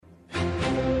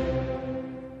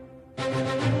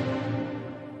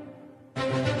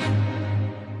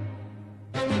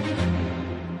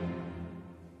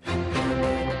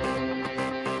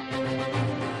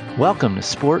Welcome to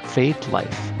Sport, Faith,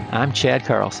 Life. I'm Chad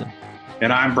Carlson.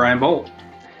 And I'm Brian Bolt.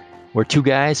 We're two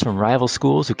guys from rival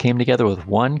schools who came together with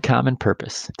one common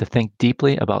purpose: to think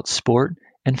deeply about sport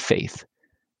and faith.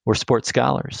 We're sports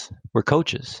scholars, we're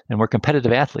coaches, and we're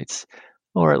competitive athletes,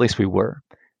 or at least we were.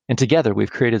 And together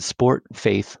we've created Sport,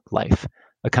 Faith, Life,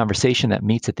 a conversation that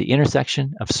meets at the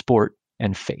intersection of sport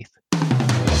and faith.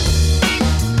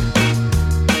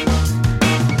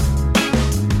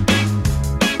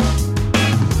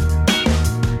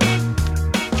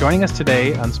 Joining us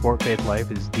today on Sport Faith Life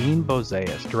is Dean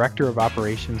Bozeas, Director of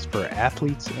Operations for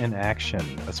Athletes in Action,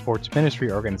 a sports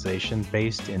ministry organization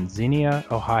based in Xenia,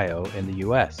 Ohio, in the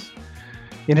U.S.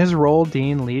 In his role,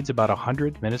 Dean leads about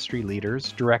 100 ministry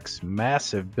leaders, directs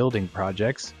massive building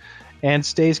projects, and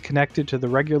stays connected to the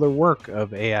regular work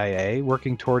of AIA,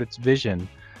 working toward its vision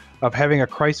of having a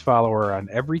Christ follower on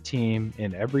every team,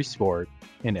 in every sport,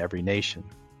 in every nation.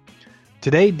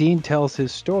 Today, Dean tells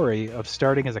his story of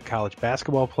starting as a college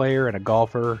basketball player and a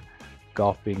golfer,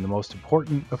 golf being the most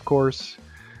important, of course,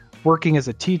 working as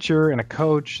a teacher and a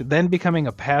coach, then becoming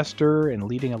a pastor and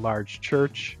leading a large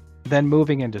church, then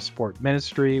moving into sport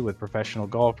ministry with professional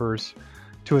golfers,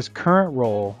 to his current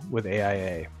role with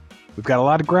AIA. We've got a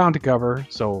lot of ground to cover,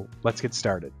 so let's get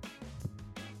started.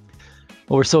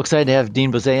 Well, we're so excited to have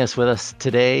Dean Bozeas with us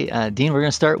today. Dean, we're going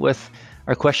to start with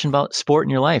our question about sport in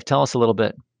your life. Tell us a little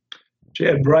bit.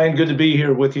 Chad, Brian, good to be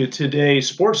here with you today.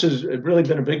 Sports has really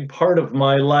been a big part of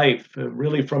my life,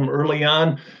 really from early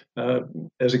on.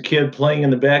 As a kid playing in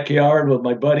the backyard with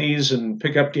my buddies and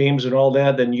pickup games and all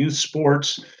that, then youth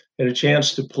sports, had a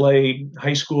chance to play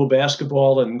high school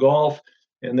basketball and golf,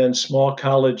 and then small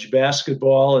college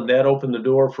basketball, and that opened the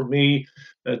door for me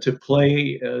to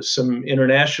play some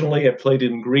internationally. I played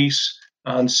in Greece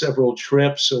on several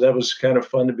trips, so that was kind of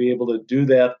fun to be able to do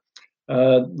that.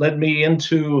 Led me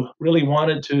into really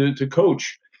wanted to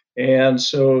coach. And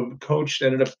so coached,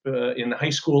 ended up in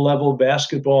high school level,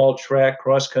 basketball, track,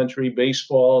 cross country,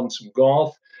 baseball, and some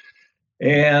golf.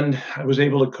 And I was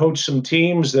able to coach some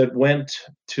teams that went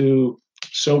to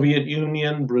Soviet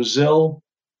Union, Brazil,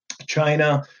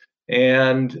 China,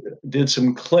 and did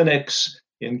some clinics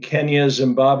in Kenya,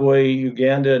 Zimbabwe,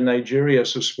 Uganda, and Nigeria.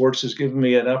 So sports has given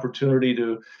me an opportunity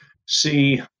to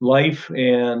see life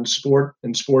and sport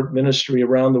ministry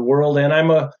around the world. And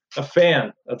I'm a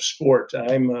fan of sport.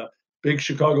 I'm a big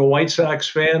Chicago White Sox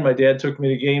fan. My dad took me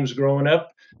to games growing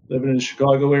up, living in the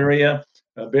Chicago area,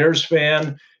 a Bears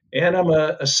fan. And I'm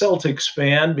a Celtics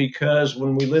fan because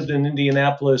when we lived in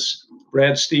Indianapolis,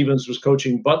 Brad Stevens was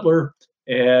coaching Butler,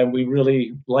 and we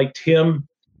really liked him.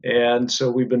 And so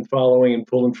we've been following and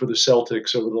pulling for the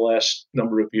Celtics over the last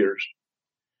number of years.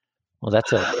 Well,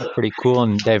 that's a pretty cool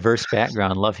and diverse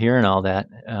background. Love hearing all that.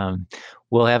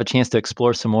 We'll have a chance to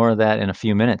explore some more of that in a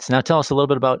few minutes. Now, tell us a little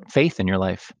bit about faith in your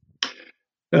life.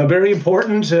 Very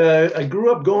important. I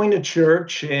grew up going to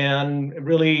church and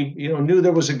really, knew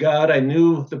there was a God. I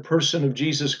knew the person of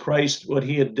Jesus Christ, what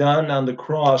he had done on the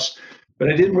cross,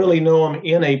 but I didn't really know him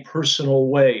in a personal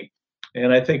way.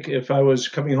 And I think if I was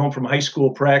coming home from high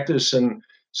school practice and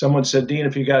someone said, Dean,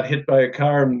 if you got hit by a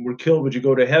car and were killed, would you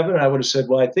go to heaven? I would have said,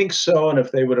 well, I think so. And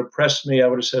if they would have pressed me, I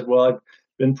would have said, well, I've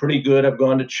been pretty good. I've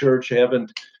gone to church. I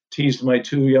haven't teased my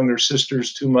two younger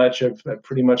sisters too much. I've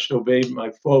pretty much obeyed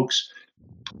my folks.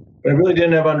 But I really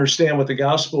didn't understand what the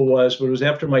gospel was. But it was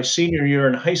after my senior year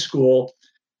in high school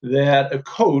that a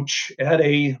coach at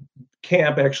a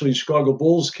camp, actually Chicago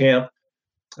Bulls camp,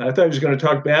 I thought he was going to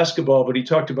talk basketball, but he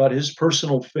talked about his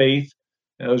personal faith.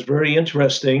 It was very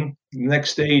interesting. The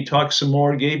next day, he talked some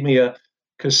more, gave me a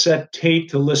cassette tape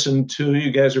to listen to.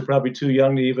 You guys are probably too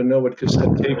young to even know what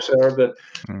cassette tapes are, but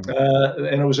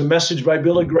and it was a message by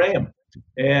Billy Graham.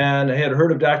 And I had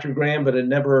heard of Dr. Graham, but had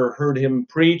never heard him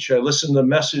preach. I listened to the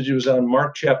message. It was on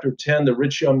Mark chapter 10, the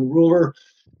rich young ruler.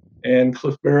 And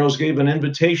Cliff Barrows gave an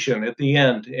invitation at the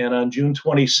end. And on June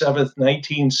 27th,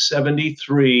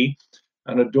 1973,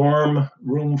 on a dorm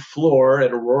room floor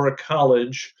at Aurora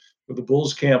College, where the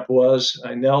Bulls camp was,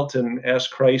 I knelt and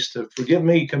asked Christ to forgive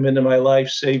me, come into my life,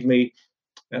 save me,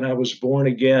 and I was born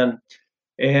again.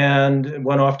 And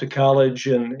went off to college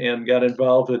and got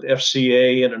involved with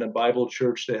FCA and in a Bible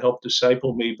church to help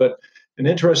disciple me. But an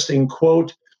interesting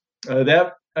quote,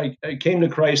 that I came to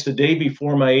Christ the day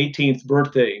before my 18th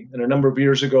birthday. And a number of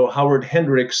years ago, Howard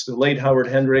Hendricks, the late Howard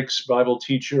Hendricks, Bible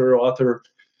teacher, author,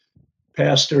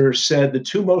 pastor, said the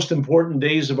two most important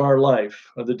days of our life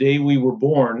are the day we were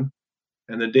born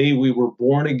and the day we were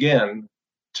born again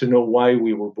to know why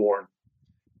we were born.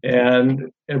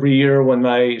 And every year when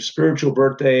my spiritual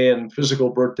birthday and physical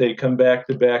birthday come back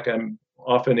to back, I'm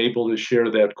often able to share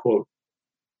that quote.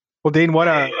 Well, Dean, what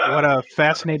a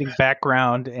fascinating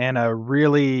background and a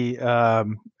really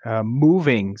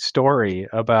moving story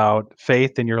about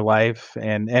faith in your life,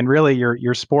 and really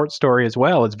your sports story as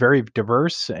well. It's very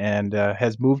diverse and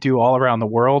has moved you all around the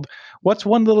world. What's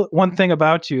one thing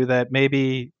about you that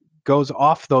maybe goes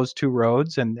off those two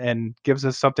roads and gives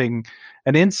us an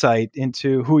insight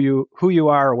into who you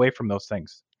are away from those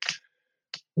things?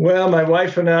 Well, my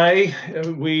wife and I,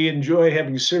 we enjoy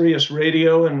having Sirius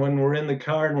radio, and when we're in the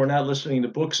car and we're not listening to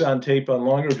books on tape on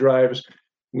longer drives,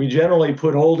 we generally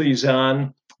put oldies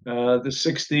on, the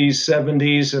 '60s,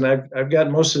 '70s, and I've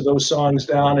got most of those songs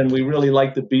down. And we really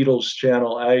like the Beatles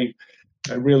channel. I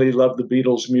really love the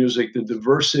Beatles music, the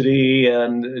diversity,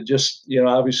 and just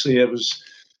obviously it was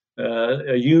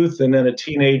a youth and then a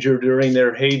teenager during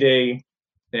their heyday,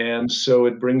 and so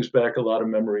it brings back a lot of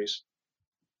memories.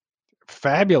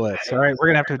 Fabulous. All right, we're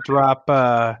gonna have to drop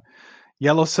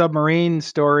Yellow Submarine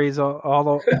stories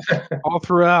all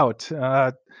throughout.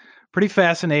 Pretty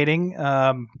fascinating.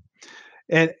 And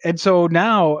so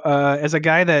now, as a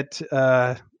guy that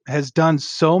has done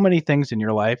so many things in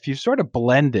your life, you've sort of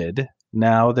blended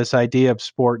now this idea of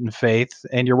sport and faith,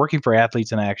 and you're working for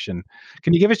Athletes in Action.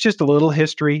 Can you give us just a little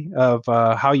history of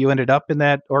how you ended up in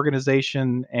that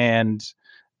organization, and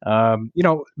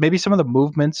maybe some of the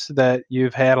movements that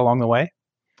you've had along the way?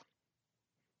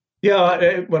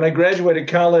 Yeah, when I graduated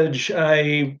college,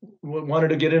 I wanted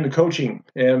to get into coaching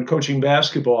and coaching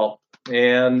basketball,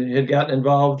 and had gotten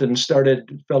involved and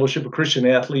started Fellowship of Christian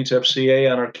Athletes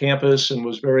 (FCA) on our campus, and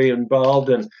was very involved,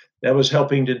 and that was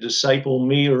helping to disciple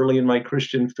me early in my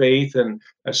Christian faith, and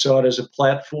I saw it as a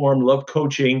platform. Loved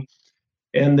coaching,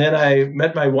 and then I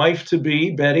met my wife to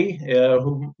be, Betty,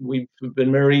 who we've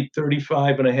been married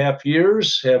 35 and a half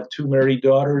years, have two married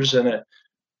daughters and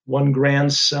one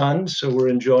grandson, so we're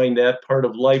enjoying that part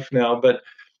of life now. But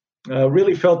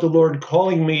really felt the Lord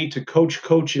calling me to coach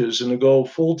coaches and to go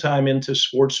full time into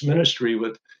sports ministry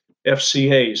with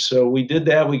FCA. So we did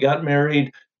that. We got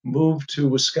married, moved to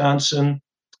Wisconsin,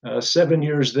 7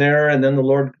 years there, and then the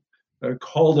Lord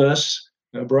called us.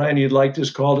 Brian, you'd like this,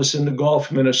 called us into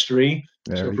golf ministry.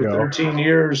 So for 13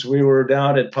 years, we were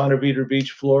down at Ponte Vedra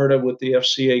Beach, Florida, with the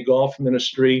FCA golf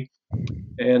ministry,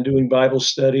 and doing Bible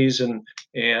studies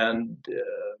and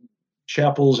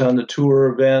chapels on the tour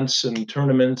events and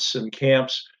tournaments and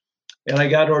camps. And I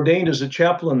got ordained as a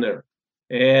chaplain there.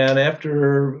 And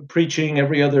after preaching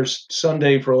every other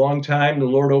Sunday for a long time, the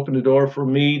Lord opened the door for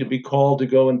me to be called to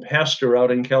go and pastor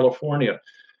out in California.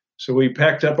 So we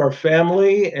packed up our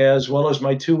family as well as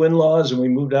my two in-laws, and we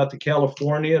moved out to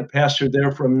California and pastored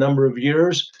there for a number of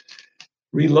years.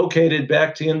 Relocated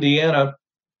back to Indiana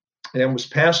and was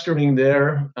pastoring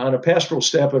there on a pastoral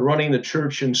staff, but running the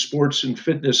church and sports and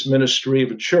fitness ministry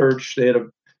of a church. They had a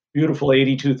beautiful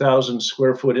 82,000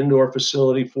 square foot indoor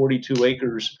facility, 42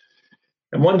 acres.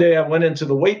 And one day I went into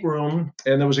the weight room,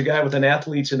 and there was a guy with an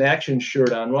Athletes in Action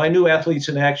shirt on. Well, I knew Athletes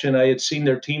in Action. I had seen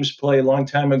their teams play a long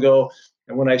time ago.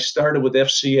 And when I started with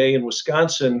FCA in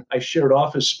Wisconsin, I shared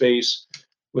office space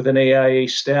with an AIA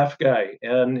staff guy.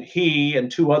 And he and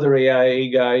two other AIA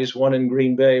guys, one in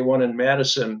Green Bay, one in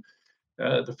Madison,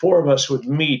 the four of us would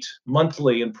meet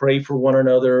monthly and pray for one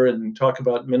another and talk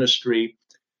about ministry.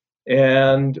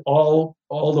 And all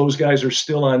those guys are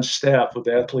still on staff with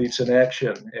Athletes in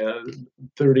Action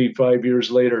 35 years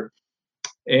later.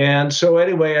 And so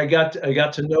anyway, I got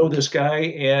to know this guy,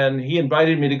 and he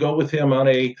invited me to go with him on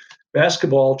a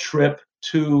basketball trip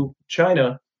to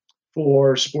China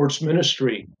for sports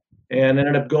ministry, and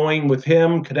ended up going with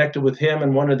him, connected with him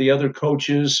and one of the other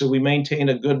coaches. So we maintained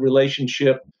a good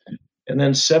relationship. And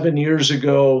then 7 years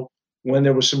ago, when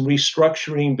there was some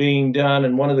restructuring being done,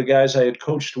 and one of the guys I had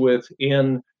coached with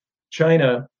in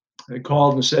China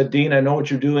called and said, "Dean, I know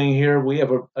what you're doing here. We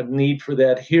have a need for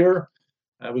that here."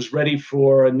 I was ready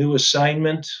for a new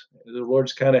assignment. The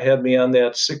Lord's kind of had me on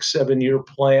that 6-7 year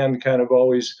plan, kind of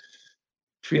always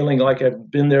feeling like I've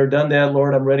been there, done that.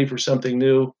 Lord, I'm ready for something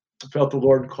new. I felt the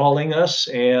Lord calling us,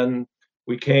 and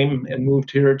we came and moved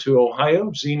here to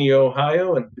Ohio, Xenia,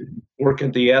 Ohio, and work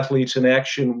at the Athletes in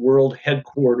Action World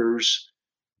Headquarters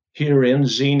here in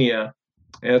Xenia.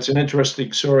 And it's an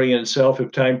interesting story in itself,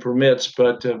 if time permits,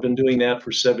 but I've been doing that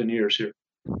for 7 years here.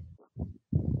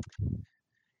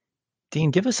 Dean,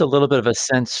 give us a little bit of a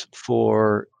sense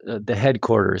for the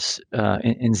headquarters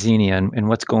in Xenia and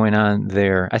what's going on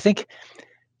there. I think,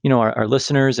 our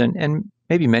listeners and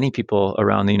maybe many people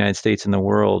around the United States and the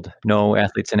world know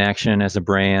Athletes in Action as a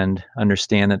brand,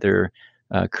 understand that they're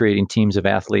creating teams of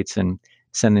athletes and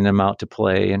sending them out to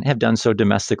play, and have done so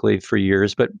domestically for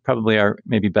years, but probably are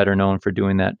maybe better known for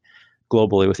doing that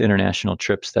globally with international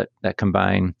trips that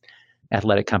combine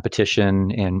athletic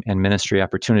competition and ministry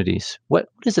opportunities. What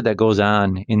is it that goes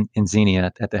on in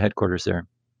Xenia at the headquarters there?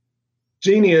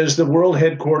 Xenia is the world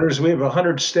headquarters. We have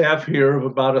 100 staff here of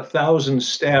about 1,000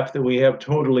 staff that we have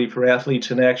totally for Athletes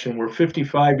in Action. We're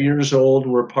 55 years old.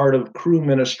 We're part of Crew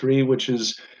Ministry, which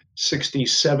is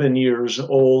 67 years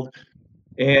old.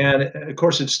 And of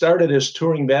course, it started as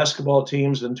touring basketball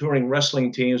teams and touring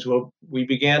wrestling teams. Well, we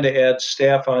began to add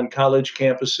staff on college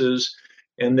campuses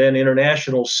and then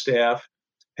international staff.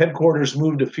 Headquarters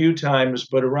moved a few times,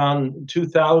 but around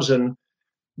 2000,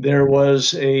 there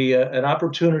was an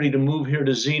opportunity to move here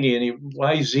to Xenia. And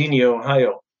why Xenia,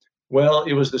 Ohio? Well,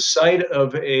 it was the site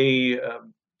of a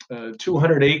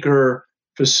 200-acre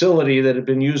facility that had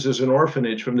been used as an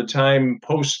orphanage from the time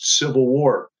post-Civil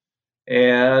War.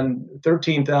 And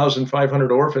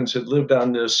 13,500 orphans had lived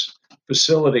on this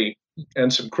facility.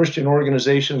 And some Christian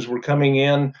organizations were coming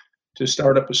in to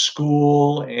start up a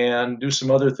school and do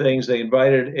some other things. They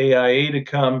invited AIA to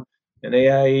come, and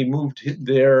AIA moved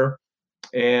there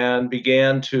and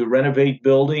began to renovate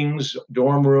buildings,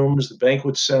 dorm rooms, the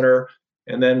banquet center,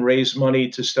 and then raise money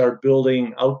to start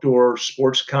building outdoor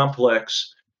sports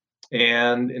complex.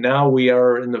 And now we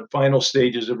are in the final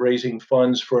stages of raising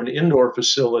funds for an indoor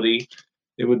facility.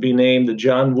 It would be named the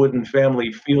John Wooden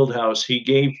Family Fieldhouse. He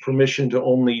gave permission to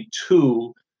only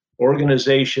 2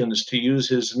 organizations to use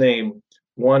his name,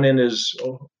 one in his,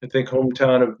 I think,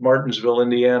 hometown of Martinsville,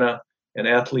 Indiana, and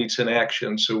Athletes in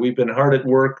Action. So we've been hard at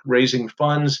work raising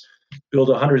funds, build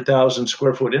a 100,000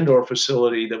 square foot indoor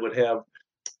facility that would have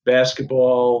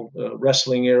basketball,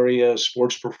 wrestling area,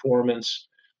 sports performance.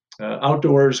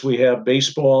 Outdoors, we have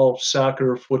baseball,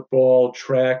 soccer, football,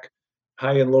 track,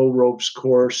 high and low ropes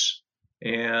course,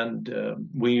 and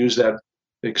we use that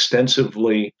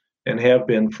extensively and have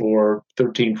been for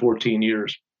 13, 14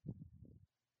 years.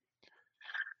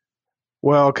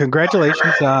 Well,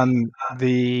 congratulations on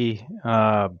the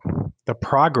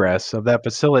progress of that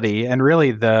facility, and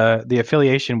really the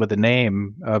affiliation with the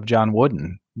name of John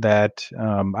Wooden that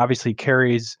obviously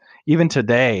carries even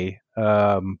today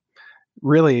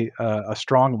really a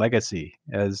strong legacy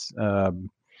as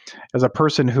a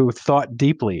person who thought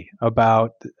deeply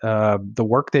about the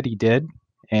work that he did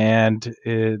and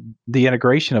the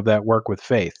integration of that work with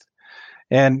faith.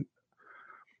 And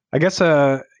I guess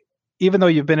even though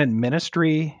you've been in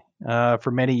ministry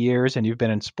for many years and you've been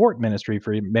in sport ministry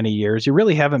for many years, you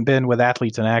really haven't been with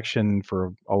Athletes in Action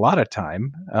for a lot of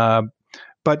time.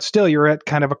 But still, you're at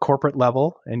kind of a corporate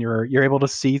level and you're able to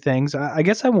see things. I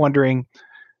guess I'm wondering,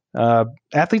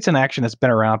 Athletes in Action has been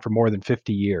around for more than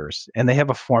 50 years, and they have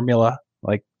a formula,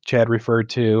 like Chad referred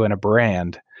to, and a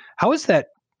brand. How has that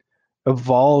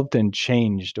evolved and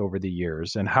changed over the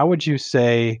years? And how would you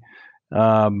say,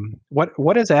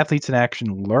 what has Athletes in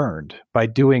Action learned by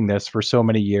doing this for so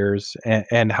many years,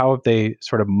 and how have they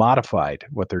sort of modified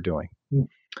what they're doing?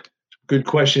 Good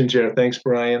question, Jared. Thanks,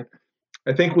 Brian.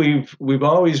 I think we've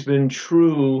always been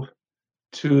true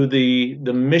to the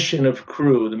mission of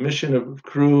Crew. The mission of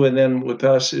Crew, and then with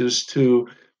us, is to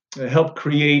help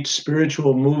create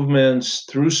spiritual movements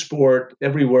through sport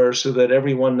everywhere so that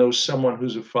everyone knows someone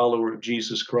who's a follower of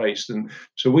Jesus Christ. And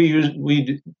so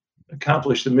we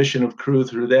accomplish the mission of Crew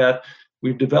through that.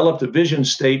 We've developed a vision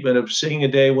statement of seeing a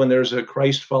day when there's a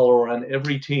Christ follower on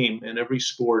every team, in every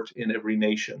sport, in every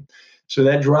nation. So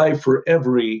that drive for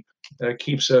every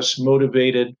keeps us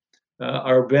motivated.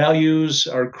 Our values,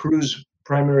 our Crew's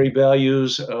primary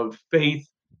values of faith,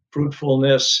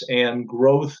 fruitfulness, and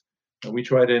growth, we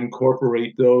try to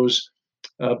incorporate those.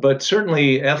 But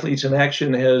certainly Athletes in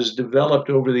Action has developed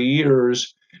over the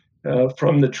years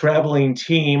from the traveling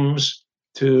teams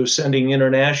to sending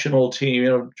international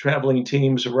traveling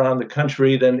teams around the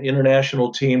country, then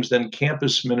international teams, then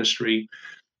campus ministry.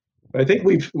 I think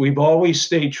we've always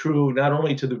stayed true not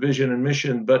only to the vision and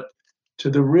mission, but to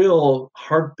the real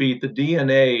heartbeat, the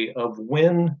DNA of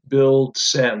win, build,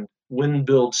 send. Win,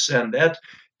 build, send. That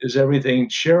is everything.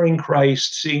 Sharing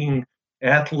Christ, seeing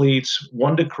athletes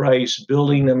won to Christ,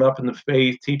 building them up in the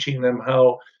faith, teaching them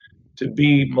how to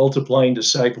be multiplying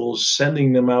disciples,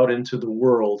 sending them out into the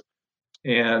world.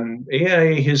 And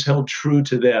AIA has held true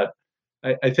to that.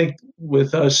 I think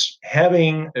with us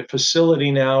having a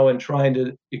facility now and trying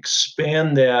to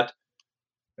expand that,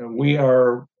 we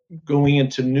are going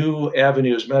into new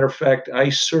avenues. Matter of fact, I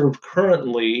serve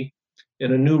currently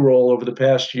in a new role over the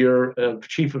past year of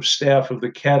Chief of Staff of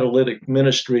the Catalytic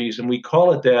Ministries. And we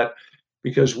call it that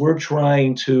because we're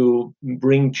trying to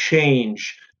bring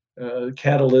change, a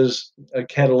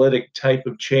catalytic type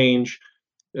of change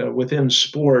within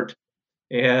sport.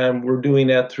 And we're doing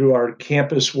that through our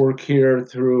campus work here,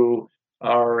 through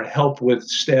our help with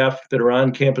staff that are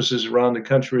on campuses around the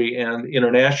country and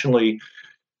internationally,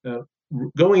 uh,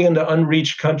 going into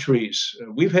unreached countries.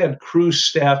 We've had cruise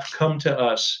staff come to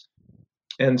us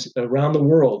and around the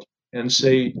world and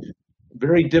say,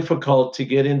 very difficult to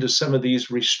get into some of these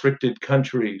restricted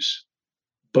countries,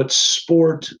 but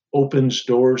sport opens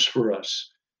doors for us.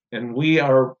 And we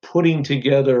are putting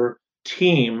together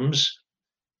teams,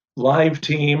 live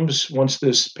teams, once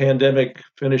this pandemic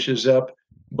finishes up,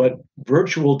 but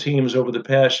virtual teams over the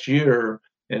past year,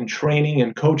 and training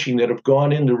and coaching that have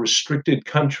gone into restricted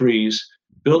countries,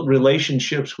 built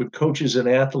relationships with coaches and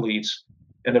athletes,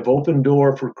 and have opened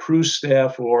door for cruise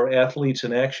staff or athletes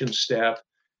and action staff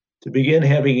to begin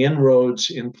having inroads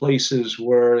in places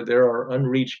where there are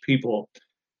unreached people.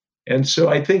 And so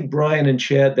I think, Brian and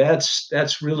Chad,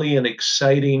 that's really an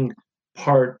exciting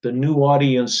part, the new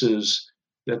audiences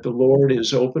that the Lord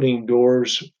is opening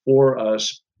doors for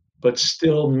us, but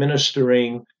still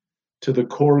ministering to the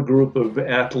core group of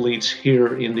athletes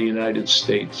here in the United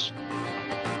States.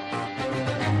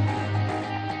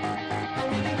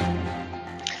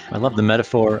 I love the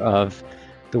metaphor of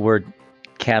the word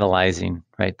catalyzing,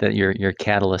 right? That you're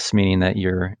catalyst, meaning that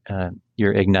you're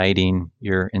igniting,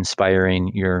 you're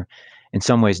inspiring, you're in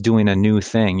some ways doing a new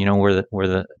thing. You know,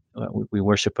 we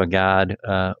worship a God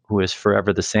who is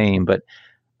forever the same, but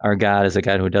our God is a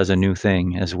God who does a new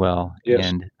thing as well. Yes.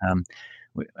 And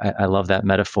I love that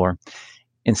metaphor.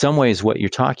 In some ways, what you're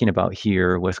talking about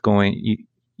here with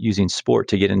using sport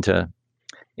to get into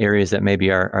areas that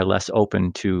maybe are less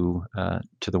open to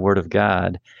the Word of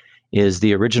God is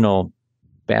the original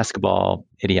basketball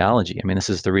ideology. I mean, this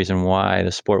is the reason why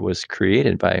the sport was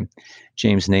created by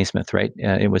James Naismith, right?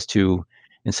 It was to,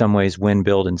 in some ways, win,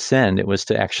 build, and send. It was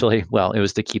to actually, it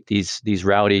was to keep these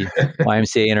rowdy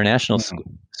YMCA international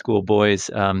school boys.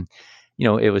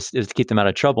 It was to keep them out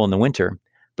of trouble in the winter.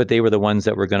 But they were the ones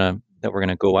that were gonna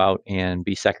go out and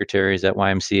be secretaries at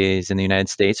YMCA's in the United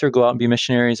States, or go out and be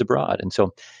missionaries abroad. And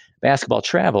so, basketball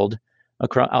traveled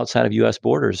outside of U.S.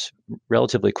 borders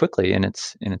relatively quickly in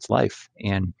its life.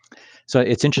 And so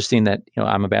it's interesting that,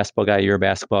 I'm a basketball guy, you're a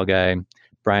basketball guy,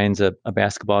 Brian's a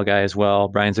basketball guy as well.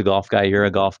 Brian's a golf guy, you're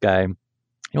a golf guy.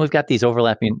 We've got these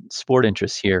overlapping sport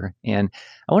interests here. And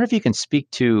I wonder if you can speak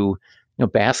to,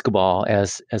 basketball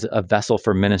as a vessel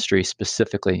for ministry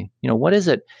specifically. What is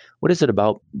it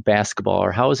about basketball,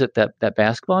 or how is it that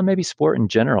basketball, and maybe sport in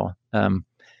general,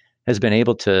 has been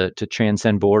able to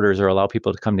transcend borders or allow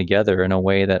people to come together in a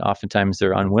way that oftentimes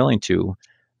they're unwilling to,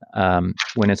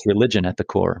 when it's religion at the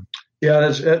core? Yeah,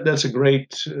 that's a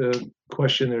great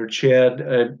question there, Chad.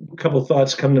 A couple of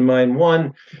thoughts come to mind.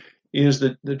 One is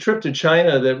the trip to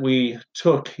China that we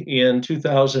took in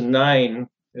 2009.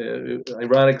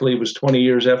 Ironically, it was 20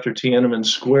 years after Tiananmen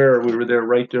Square. We were there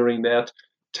right during that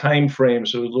time frame,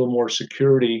 so there was a little more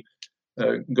security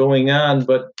going on.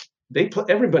 But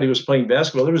everybody was playing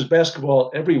basketball. There was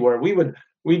basketball everywhere.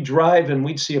 We'd drive and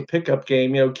we'd see a pickup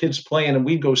game, kids playing, and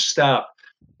we'd go stop.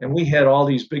 And we had all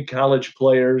these big college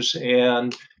players,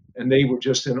 and they were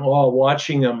just in awe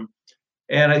watching them.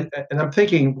 And I'm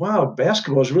thinking, wow,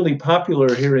 basketball is really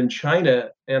popular here in China.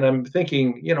 And I'm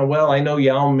thinking, I know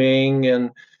Yao Ming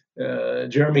and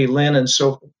Jeremy Lin and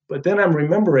so. But then I'm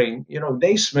remembering,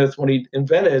 Naismith, when he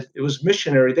invented it, was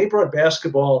missionary. They brought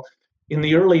basketball in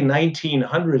the early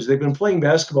 1900s. They've been playing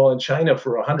basketball in China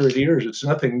for 100 years. It's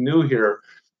nothing new here,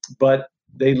 but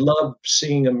they love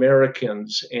seeing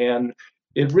Americans, and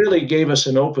it really gave us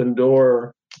an open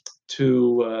door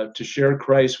to share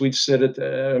Christ. We'd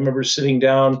I remember sitting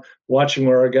down, watching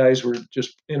where our guys were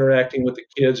just interacting with the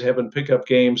kids, having pickup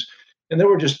games, and there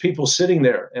were just people sitting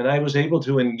there, and I was able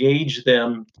to engage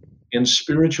them in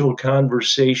spiritual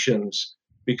conversations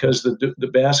because the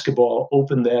basketball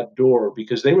opened that door,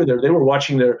 because they were there. They were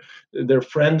watching their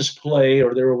friends play,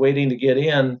 or they were waiting to get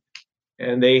in,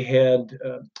 and they had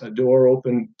a door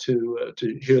open to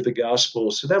hear the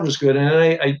gospel. So that was good.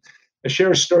 And I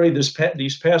share a story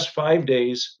these past 5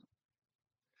 days.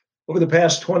 Over the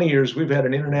past 20 years, we've had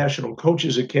an international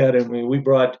coaches academy. We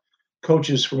brought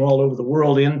coaches from all over the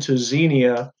world into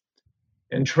Xenia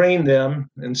and trained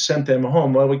them and sent them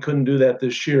home. Well, we couldn't do that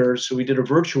this year, so we did a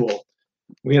virtual.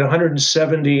 We had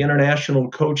 170 international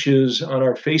coaches on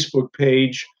our Facebook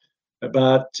page.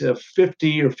 About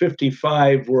 50 or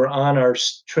 55 were on our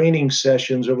training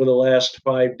sessions over the last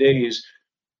 5 days.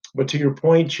 But to your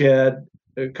point, Chad,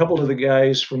 a couple of the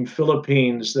guys from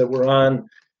Philippines that were on,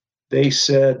 they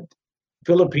said,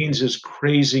 Philippines is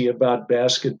crazy about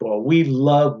basketball. We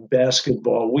love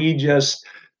basketball. We're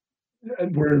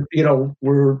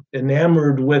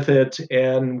enamored with it,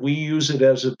 and we use it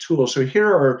as a tool. So here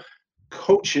are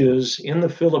coaches in the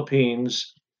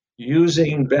Philippines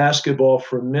using basketball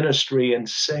for ministry and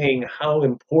saying how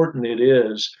important it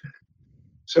is.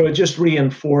 So it just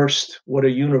reinforced what a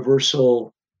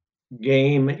universal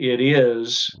game it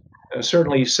is.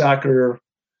 Certainly, soccer,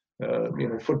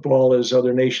 football, as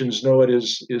other nations know it,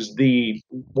 is the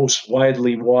most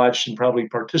widely watched and probably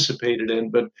participated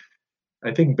in. But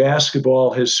I think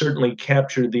basketball has certainly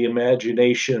captured the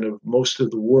imagination of most of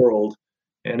the world,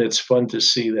 and it's fun to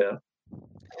see that.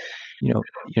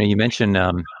 You mentioned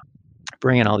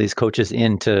bringing all these coaches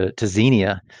into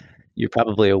Xenia. You're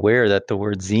probably aware that the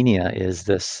word Xenia is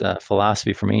this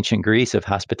philosophy from ancient Greece of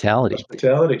hospitality.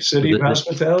 Hospitality, city of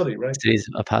hospitality, right? Cities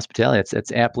of hospitality.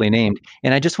 It's aptly named.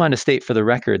 And I just wanted to state for the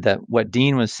record that what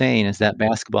Dean was saying is that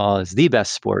basketball is the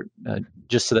best sport,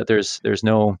 just so that there's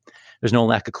no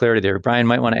lack of clarity there. Brian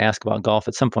might want to ask about golf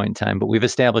at some point in time, but we've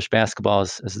established basketball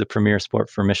as the premier sport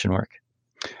for mission work.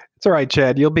 It's all right,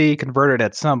 Chad. You'll be converted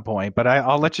at some point, but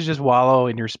I'll let you just wallow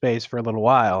in your space for a little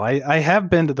while. I have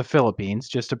been to the Philippines,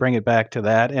 just to bring it back to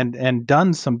that, and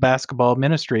done some basketball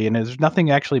ministry, and there's nothing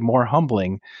actually more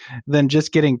humbling than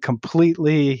just getting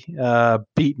completely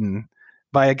beaten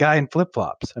by a guy in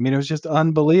flip-flops. I mean, it was just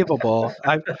unbelievable.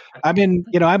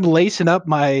 I'm lacing up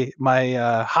my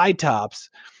high tops,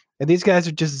 and these guys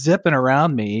are just zipping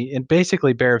around me in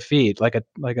basically bare feet, like a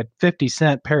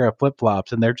 50-cent pair of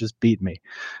flip-flops, and they're just beating me.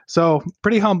 So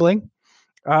pretty humbling.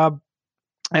 And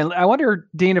I wonder,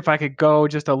 Dean, if I could go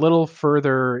just a little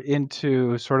further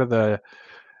into sort of the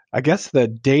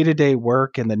day-to-day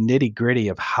work and the nitty-gritty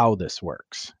of how this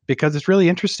works, because it's really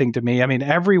interesting to me. I mean,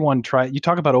 you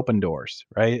talk about open doors,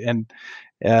 right? And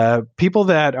people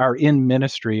that are in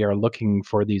ministry are looking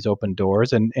for these open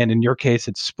doors. And in your case,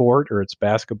 it's sport or it's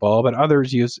basketball, but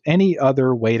others use any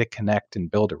other way to connect and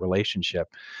build a relationship.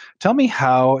 Tell me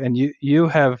how, and you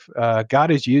have, God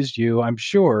has used you, I'm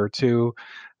sure, to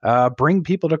bring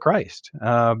people to Christ.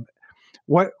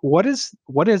 What is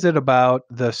it about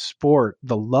the sport,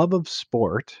 the love of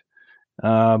sport,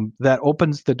 that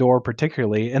opens the door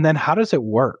particularly? And then how does it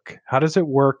work? How does it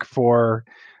work for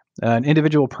an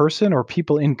individual person or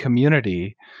people in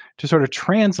community to sort of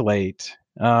translate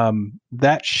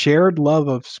that shared love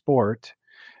of sport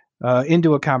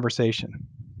into a conversation?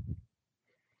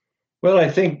 Well,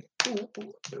 I think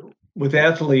with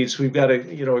athletes, we've got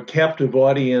a captive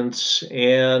audience,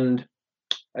 and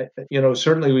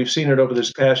certainly we've seen it over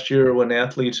this past year when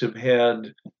athletes have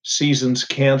had seasons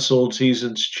canceled,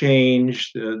 seasons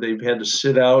changed. They've had to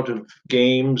sit out of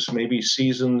games, maybe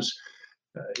seasons.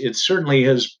 It certainly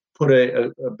has put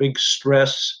a big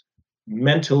stress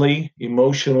mentally,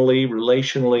 emotionally,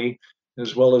 relationally,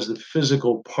 as well as the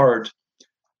physical part.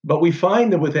 But we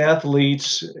find that with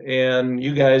athletes, and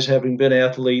you guys having been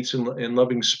athletes and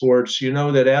loving sports, you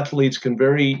know that athletes can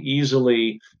very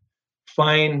easily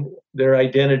find their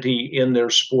identity in their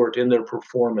sport, in their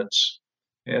performance.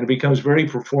 And it becomes very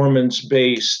performance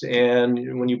based.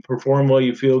 And when you perform well,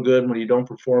 you feel good. When you don't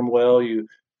perform well, you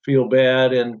feel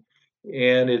bad. And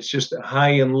it's just high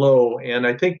and low. And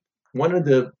I think one of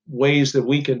the ways that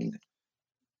we can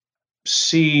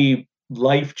see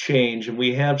life change, and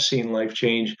we have seen life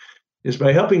change, is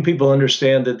by helping people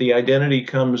understand that the identity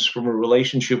comes from a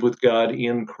relationship with God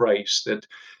in Christ, that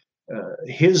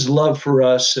his love for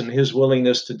us and his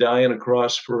willingness to die on a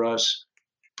cross for us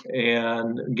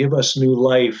and give us new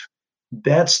life,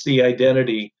 that's the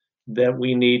identity that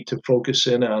we need to focus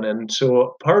in on. And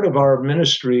so part of our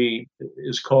ministry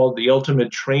is called the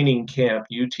Ultimate Training Camp,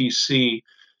 UTC.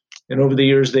 And over the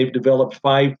years, they've developed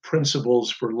 5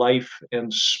 principles for life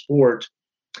and sport.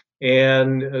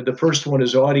 And the first one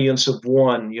is audience of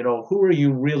one. Who are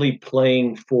you really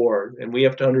playing for? And we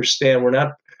have to understand we're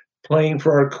not playing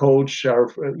for our coach,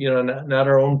 not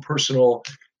our own personal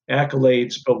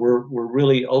accolades, but we're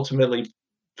really ultimately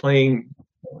playing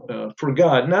for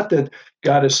God. Not that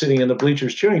God is sitting in the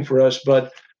bleachers cheering for us,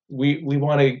 but we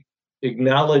want to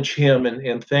acknowledge him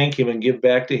and thank him and give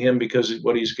back to him because of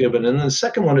what he's given. And then the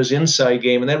second one is inside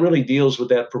game, and that really deals with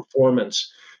that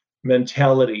performance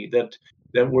mentality that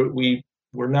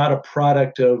we're not a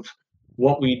product of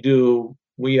what we do.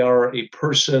 We are a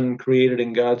person created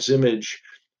in God's image.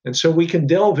 And so we can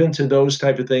delve into those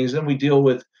type of things. Then we deal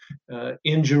with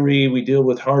injury, we deal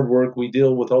with hard work, we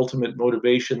deal with ultimate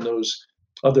motivation, those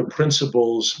other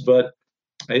principles. But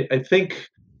I think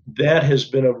that has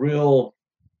been a real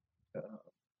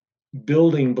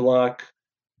building block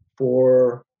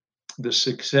for the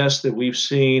success that we've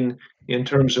seen in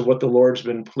terms of what the Lord's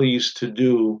been pleased to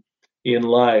do in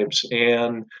lives.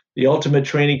 And the Ultimate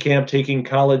Training Camp, taking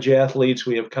college athletes,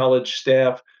 we have college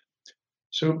staff.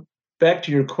 So back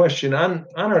to your question, on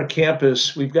our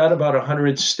campus, we've got about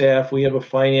 100 staff. We have a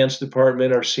finance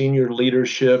department, our senior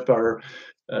leadership, our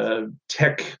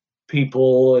tech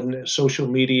people, and social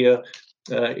media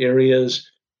areas,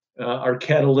 our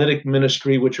catalytic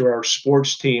ministry, which are our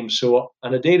sports teams. So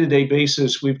on a day-to-day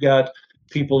basis, we've got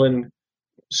people in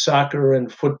soccer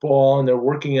and football, and they're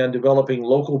working on developing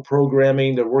local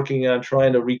programming. They're working on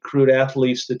trying to recruit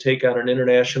athletes to take on an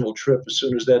international trip as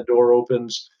soon as that door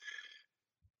opens.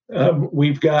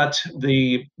 We've got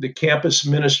the campus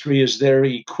ministry is there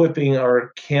equipping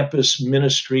our campus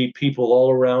ministry people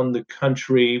all around the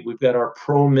country. We've got our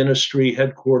pro ministry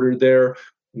headquartered there,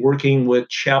 working with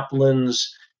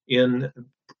chaplains in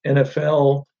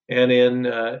NFL and in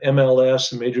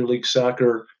MLS, Major League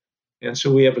Soccer. And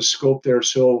so we have a scope there.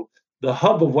 So the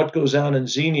hub of what goes on in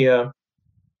Xenia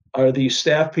are the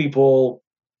staff people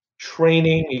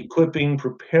training, equipping,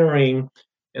 preparing.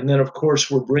 And then, of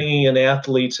course, we're bringing in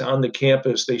athletes on the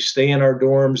campus. They stay in our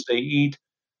dorms, they eat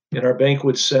in our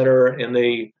banquet center, and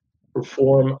they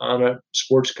perform on a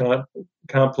sports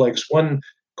complex. One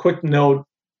quick note,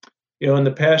 in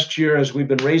the past year, as we've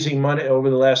been raising money over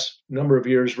the last number of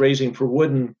years, raising for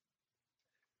Wooden,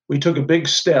 we took a big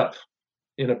step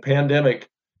in a pandemic,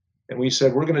 and we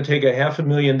said we're going to take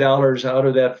 $500,000 out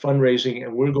of that fundraising,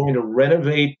 and we're going to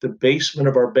renovate the basement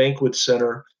of our banquet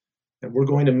center, and we're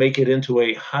going to make it into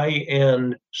a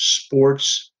high-end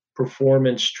sports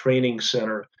performance training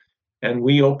center. And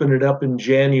we opened it up in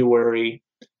January,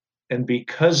 and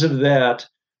because of that,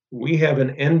 we have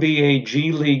an NBA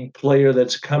G League player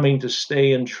that's coming to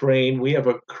stay and train. We have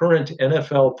a current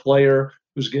NFL player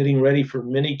who's getting ready for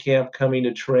minicamp coming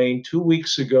to train. 2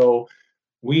 weeks ago,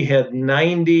 we had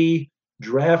 90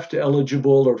 draft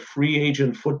eligible or free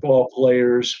agent football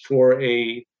players for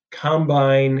a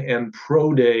combine and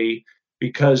pro day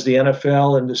because the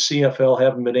NFL and the CFL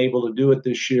haven't been able to do it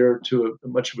this year to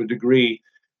much of a degree.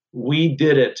 We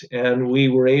did it, and we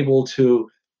were able to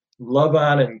love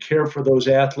on and care for those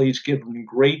athletes, give them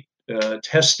great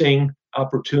testing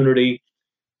opportunity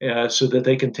so that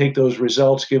they can take those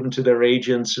results, give them to their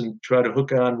agents, and try to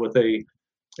hook on with a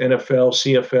NFL,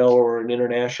 CFL, or an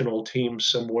international team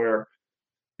somewhere.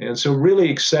 And so really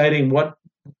exciting what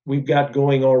we've got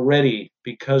going already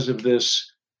because of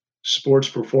this sports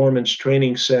performance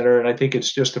training center. And I think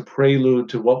it's just a prelude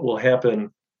to what will happen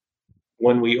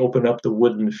when we open up the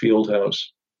Wooden Fieldhouse.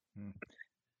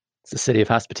 It's the city of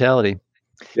hospitality.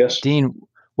 Yes. Dean,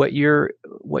 what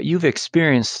you've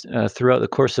experienced throughout the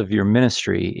course of your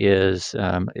ministry is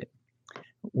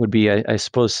would be, I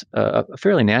suppose, a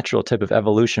fairly natural type of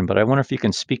evolution, but I wonder if you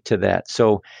can speak to that.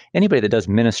 So anybody that does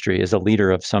ministry is a leader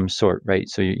of some sort, right?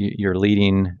 So you're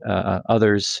leading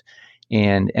others,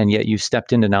 and yet you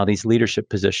stepped into now these leadership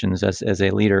positions as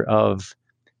a leader of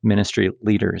ministry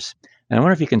leaders. And I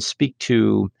wonder if you can speak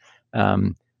to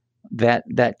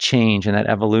that change and that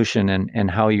evolution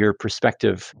and how your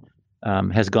perspective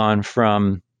has gone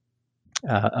from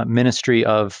a ministry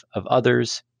of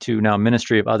others to now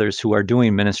ministry of others who are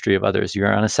doing ministry of others.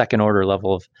 You're on a second order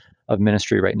level of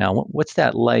ministry right now. What's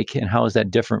that like, and how is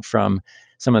that different from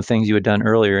some of the things you had done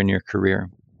earlier in your career?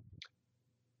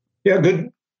 Yeah,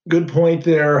 good point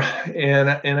there. And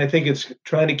I think it's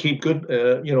trying to keep good,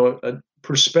 a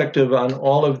perspective on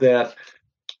all of that.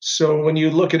 So when you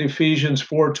look at Ephesians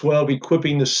 4:12,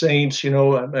 equipping the saints,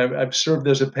 I've served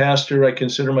as a pastor. I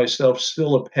consider myself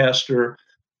still a pastor.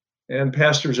 And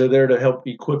pastors are there to help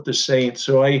equip the saints.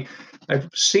 So I've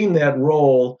seen that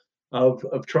role of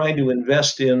trying to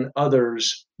invest in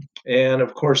others. And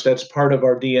of course, that's part of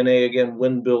our DNA, again,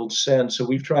 win, build, send. So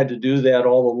we've tried to do that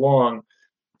all along.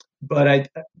 But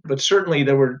certainly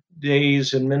there were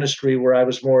days in ministry where I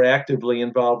was more actively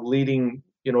involved, leading,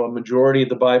 a majority of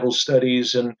the Bible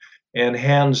studies and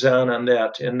hands-on on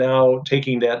that. And now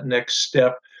taking that next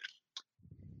step.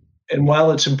 And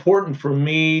while it's important for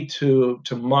me to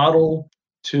model,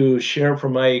 to share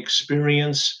from my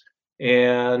experience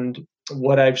and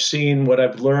what I've seen, what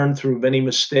I've learned through many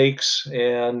mistakes,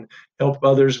 and help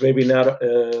others maybe not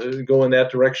go in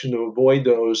that direction to avoid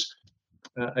those,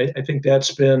 I think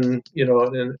that's been,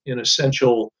 an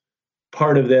essential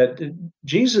part of that.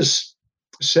 Jesus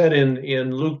said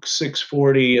in Luke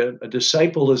 6:40, a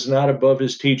disciple is not above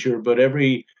his teacher, but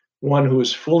every one who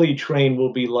is fully trained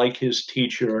will be like his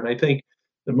teacher. And I think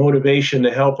the motivation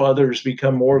to help others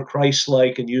become more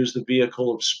Christ-like and use the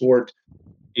vehicle of sport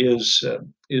is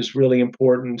really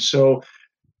important. So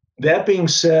that being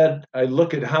said, I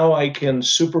look at how I can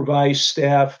supervise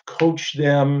staff, coach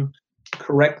them,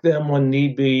 correct them when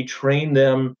need be, train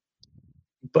them.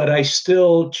 But I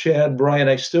still, Chad, Brian,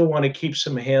 I still want to keep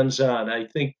some hands-on. I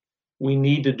think we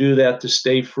need to do that to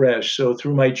stay fresh. So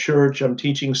through my church, I'm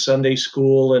teaching Sunday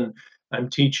school and I'm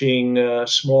teaching a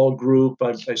small group.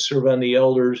 I serve on the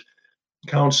elders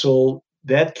council.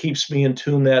 That keeps me in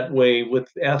tune that way.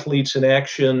 With Athletes in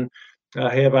Action,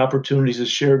 I have opportunities to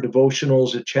share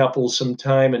devotionals at chapel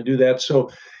sometime and do that.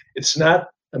 So it's not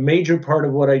a major part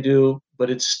of what I do, but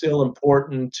it's still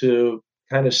important to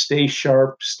kind of stay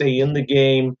sharp, stay in the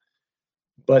game,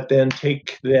 but then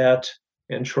take that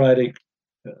and try to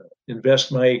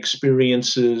invest my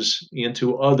experiences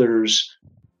into others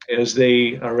as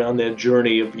they are on that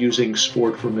journey of using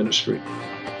sport for ministry.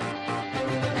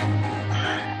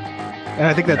 And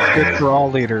I think that's good for all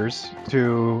leaders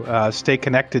to stay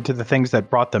connected to the things that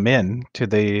brought them in to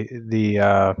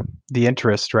the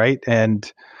interest, right?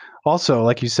 And also,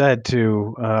 like you said,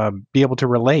 to be able to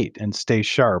relate and stay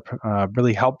sharp,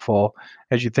 really helpful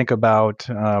as you think about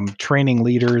training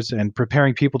leaders and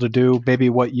preparing people to do maybe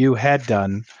what you had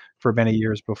done for many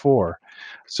years before.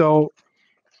 So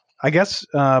I guess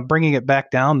bringing it back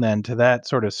down then to that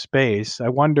sort of space, I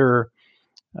wonder,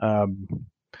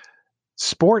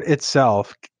 sport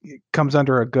itself comes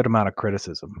under a good amount of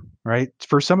criticism, right?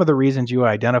 For some of the reasons you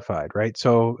identified, right?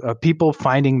 So people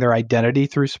finding their identity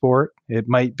through sport, it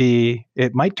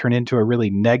might turn into a really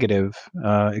negative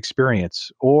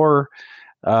experience, or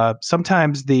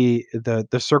sometimes the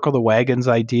circle the wagons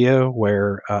idea,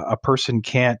 where a person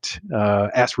can't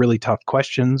ask really tough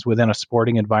questions within a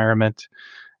sporting environment.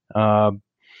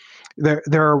 There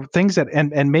are things that,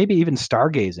 and maybe even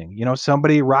stargazing,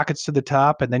 somebody rockets to the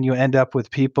top and then you end up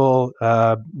with people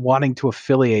wanting to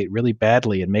affiliate really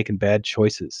badly and making bad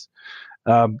choices.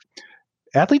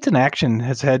 Athletes in Action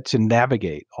has had to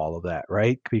navigate all of that,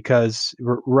 right? Because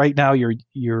right now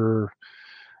you're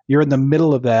in the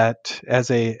middle of that as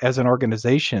an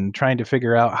organization, trying to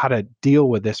figure out how to deal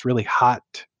with this really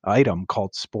hot item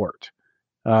called sport.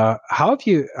 How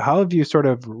have you sort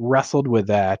of wrestled with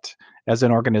that as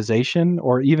an organization,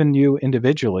 or even you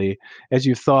individually, as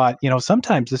you thought,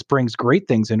 sometimes this brings great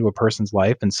things into a person's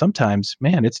life, and sometimes,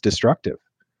 man, it's destructive?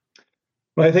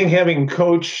 Well, I think having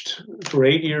coached for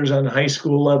 8 years on the high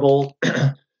school level,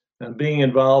 and being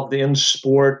involved in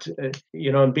sport,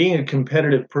 and being a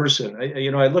competitive person,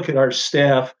 I look at our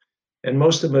staff, and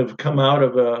most of them have come out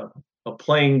of a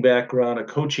playing background, a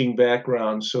coaching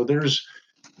background. So there's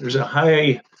a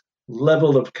high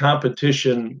level of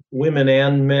competition, women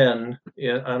and men,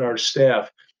 on our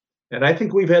staff. And I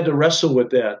think we've had to wrestle with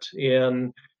that.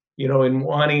 And, in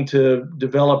wanting to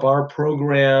develop our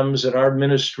programs and our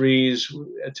ministries,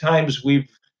 at times we've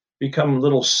become a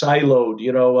little siloed.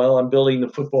 Well, I'm building the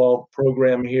football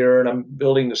program here and I'm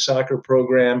building the soccer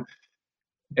program.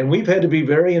 And we've had to be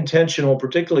very intentional,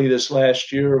 particularly this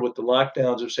last year with the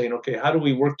lockdowns, of saying, okay, how do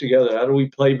we work together? How do we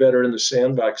play better in the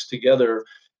sandbox together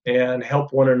and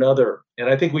help one another? And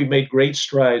I think we've made great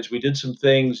strides. We did some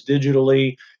things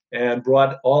digitally and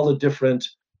brought all the different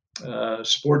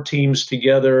sport teams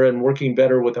together and working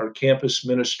better with our campus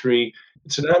ministry.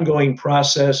 It's an ongoing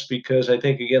process because I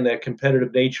think, again, that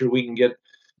competitive nature, we can get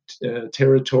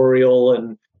territorial,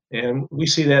 and we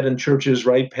see that in churches,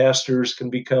 right? Pastors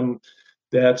can become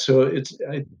that. So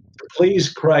to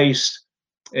please Christ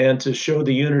and to show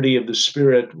the unity of the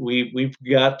Spirit, we've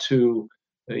got to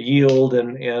yield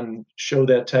and show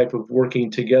that type of working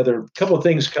together. A couple of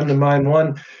things come to mind.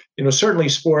 One, certainly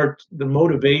sport, the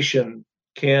motivation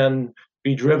can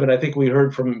be driven. I think we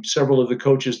heard from several of the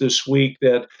coaches this week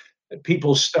that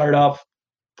people start off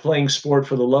playing sport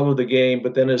for the love of the game,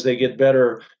 but then as they get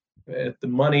better, the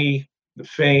money, the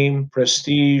fame,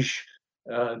 prestige,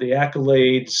 the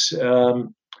accolades,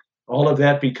 all of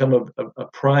that become a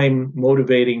prime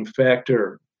motivating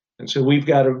factor. And so we've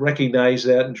got to recognize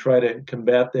that and try to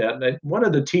combat that. And one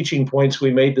of the teaching points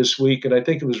we made this week, and I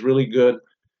think it was really good,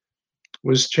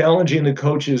 was challenging the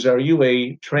coaches. Are you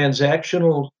a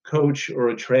transactional coach or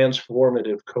a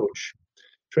transformative coach?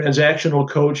 Transactional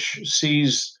coach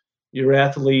sees your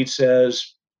athletes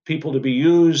as people to be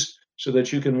used so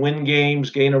that you can win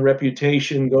games, gain a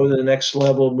reputation, go to the next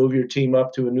level, move your team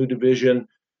up to a new division.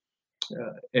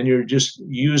 And you're just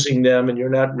using them and you're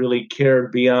not really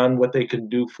cared beyond what they can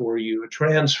do for you. A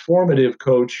transformative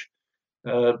coach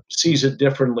sees it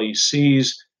differently,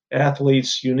 sees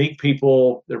athletes, unique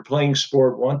people, they're playing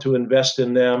sport, want to invest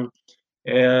in them,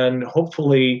 and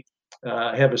hopefully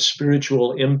have a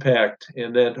spiritual impact.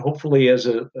 And that hopefully as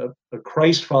a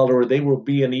Christ follower, they will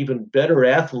be an even better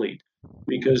athlete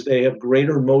because they have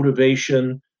greater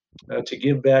motivation to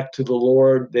give back to the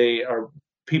Lord. They are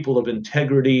people of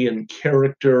integrity and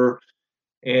character.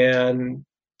 And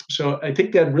so I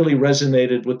think that really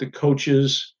resonated with the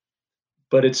coaches,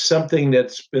 but it's something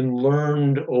that's been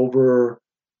learned over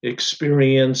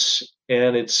experience,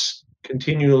 and it's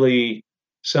continually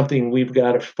something we've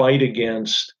got to fight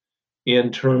against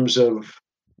in terms of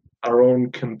our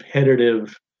own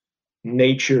competitive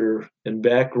nature and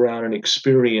background and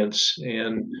experience,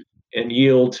 and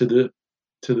yield to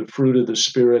the fruit of the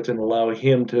Spirit and allow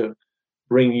Him to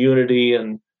bring unity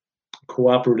and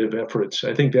cooperative efforts.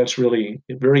 I think that's really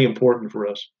very important for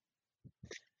us.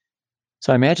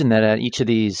 So I imagine that at each of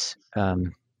these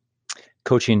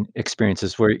coaching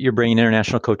experiences where you're bringing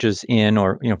international coaches in,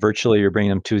 or virtually you're bringing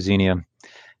them to Xenia,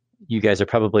 you guys are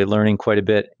probably learning quite a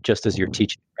bit just as you're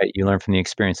teaching, right? You learn from the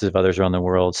experiences of others around the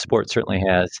world. Sport certainly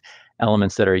has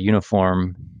elements that are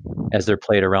uniform as they're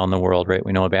played around the world, right?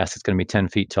 We know a basket's going to be 10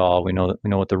 feet tall. We know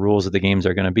what the rules of the games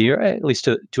are going to be, or at least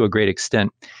to a great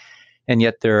extent. And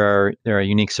yet there are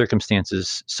unique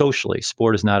circumstances socially.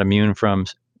 Sport is not immune from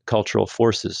cultural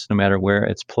forces, no matter where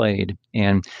it's played.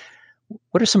 And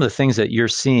what are some of the things that you're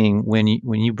seeing when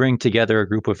you bring together a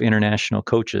group of international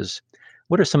coaches?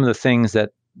 What are some of the things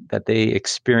that they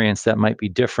experience that might be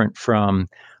different from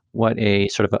what a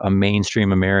sort of a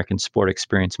mainstream American sport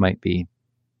experience might be?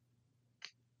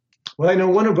 Well, I know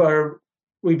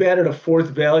we've added a fourth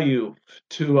value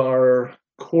to our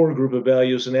core group of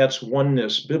values, and that's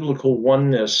oneness, biblical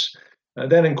oneness.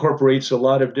 That incorporates a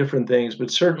lot of different things,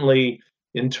 but certainly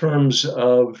in terms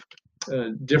of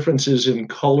differences in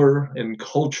color and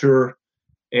culture.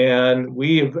 And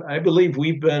I believe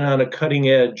we've been on a cutting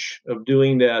edge of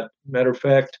doing that. Matter of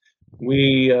fact,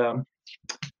 we've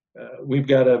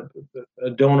got a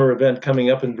donor event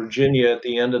coming up in Virginia at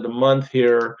the end of the month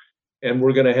here, and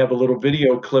we're going to have a little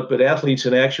video clip. But Athletes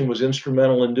in Action was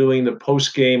instrumental in doing the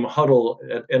post-game huddle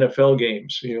at NFL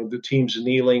games. The teams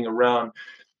kneeling around.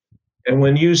 And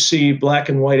when you see black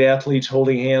and white athletes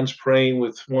holding hands, praying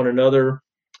with one another,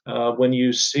 when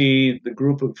you see the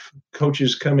group of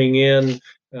coaches coming in,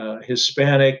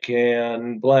 Hispanic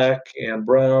and black and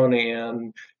brown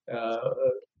and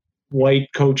white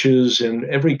coaches and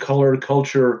every color,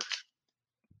 culture,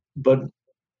 but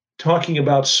talking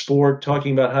about sport,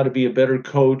 talking about how to be a better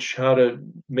coach, how to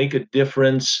make a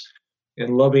difference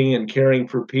in loving and caring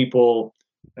for people.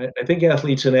 I think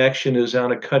Athletes in Action is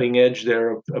on a cutting edge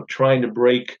there of trying to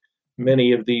break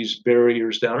many of these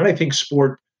barriers down. And I think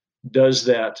sport does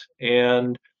that.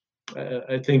 And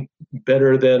I think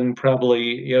better than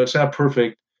probably, it's not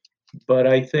perfect, but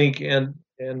I think, and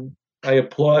I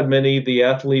applaud many of the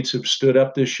athletes who've stood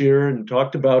up this year and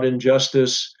talked about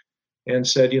injustice and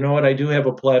said, you know what, I do have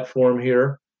a platform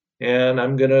here, and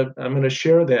I'm gonna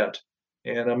share that,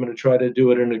 and I'm gonna try to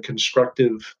do it in a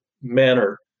constructive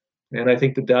manner. And I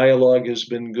think the dialogue has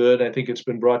been good. I think it's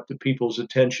been brought to people's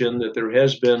attention that there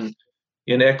has been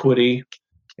inequity,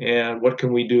 and what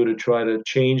can we do to try to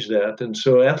change that? And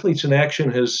so Athletes in Action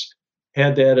has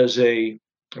had that as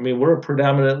we're a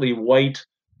predominantly white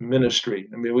ministry.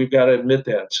 We've got to admit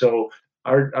that. So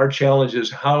our challenge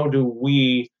is, how do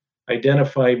we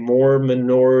identify more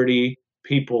minority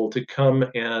people to come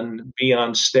and be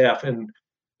on staff and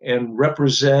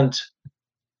represent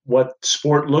what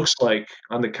sport looks like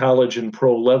on the college and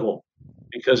pro level,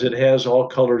 because it has all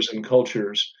colors and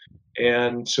cultures.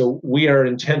 And so we are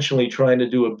intentionally trying to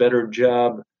do a better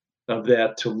job of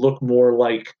that, to look more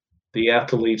like the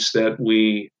athletes and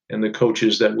the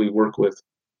coaches that we work with.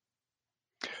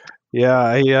 Yeah,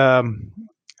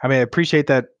 I appreciate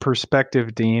that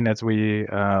perspective, Dean, as we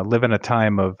live in a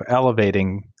time of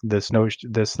elevating this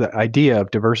idea of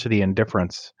diversity and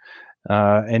difference,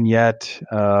 and yet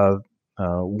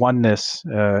oneness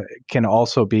can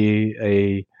also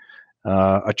be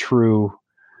a true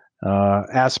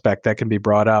aspect that can be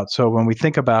brought out. So when we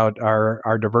think about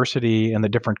our diversity and the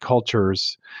different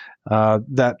cultures,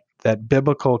 that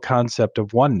biblical concept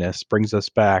of oneness brings us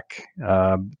back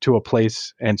to a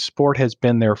place, and sport has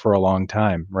been there for a long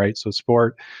time, right? So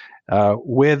sport,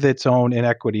 with its own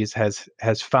inequities,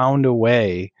 has found a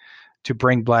way to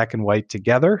bring black and white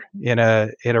together in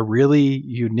a really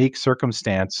unique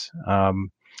circumstance.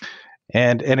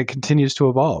 And it continues to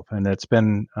evolve, and it's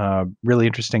been really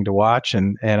interesting to watch.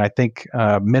 And I think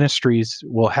ministries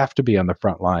will have to be on the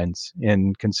front lines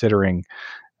in considering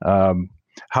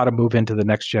how to move into the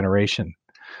next generation.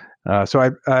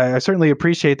 So I certainly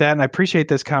appreciate that, and I appreciate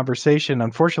this conversation.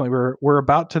 Unfortunately, we're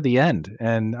about to the end,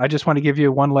 and I just want to give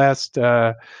you one last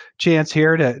chance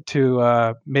here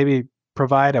to maybe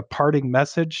provide a parting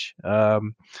message,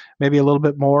 maybe a little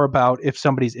bit more about, if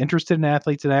somebody's interested in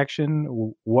Athletes in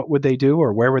Action, what would they do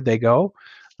or where would they go?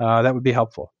 That would be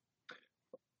helpful.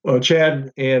 Well,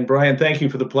 Chad and Brian, thank you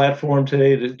for the platform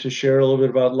today to share a little bit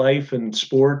about life and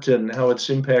sport and how it's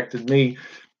impacted me.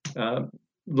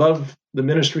 Love the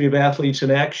ministry of Athletes in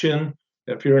Action.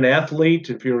 if you're an athlete,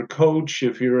 if you're a coach,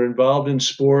 if you're involved in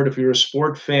sport, if you're a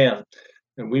sport fan.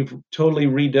 And we've totally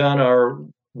redone our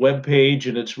webpage,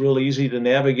 and it's real easy to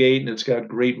navigate, and it's got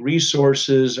great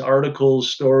resources,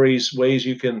 articles, stories, ways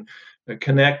you can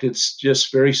connect. It's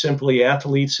just very simply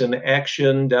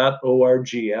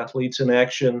athletesinaction.org. Athletes in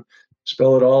Action,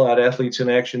 spell it all out,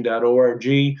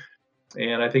 athletesinaction.org.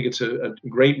 And I think it's a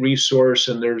great resource,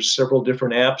 and there's several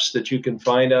different apps that you can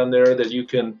find on there that you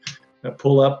can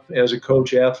pull up as a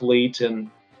coach athlete and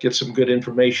get some good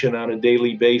information on a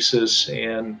daily basis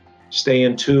and stay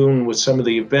in tune with some of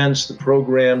the events, the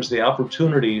programs, the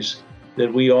opportunities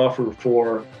that we offer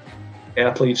for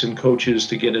athletes and coaches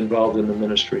to get involved in the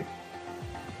ministry.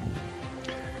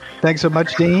 Thanks so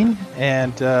much, Dean,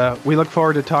 and we look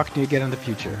forward to talking to you again in the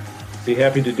future. Be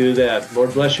happy to do that.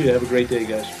 Lord bless you. Have a great day,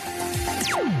 guys.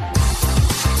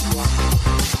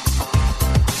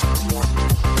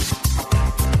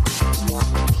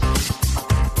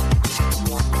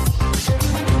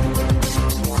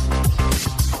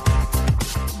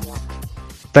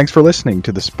 Thanks for listening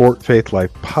to the Sport Faith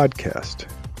Life podcast.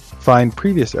 Find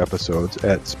previous episodes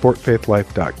at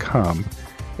sportfaithlife.com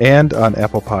and on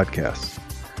Apple Podcasts.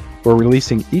 We're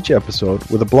releasing each episode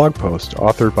with a blog post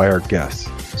authored by our guests,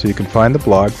 so you can find the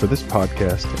blog for this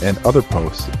podcast and other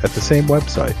posts at the same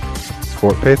website,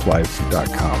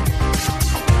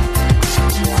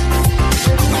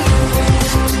 sportfaithlife.com.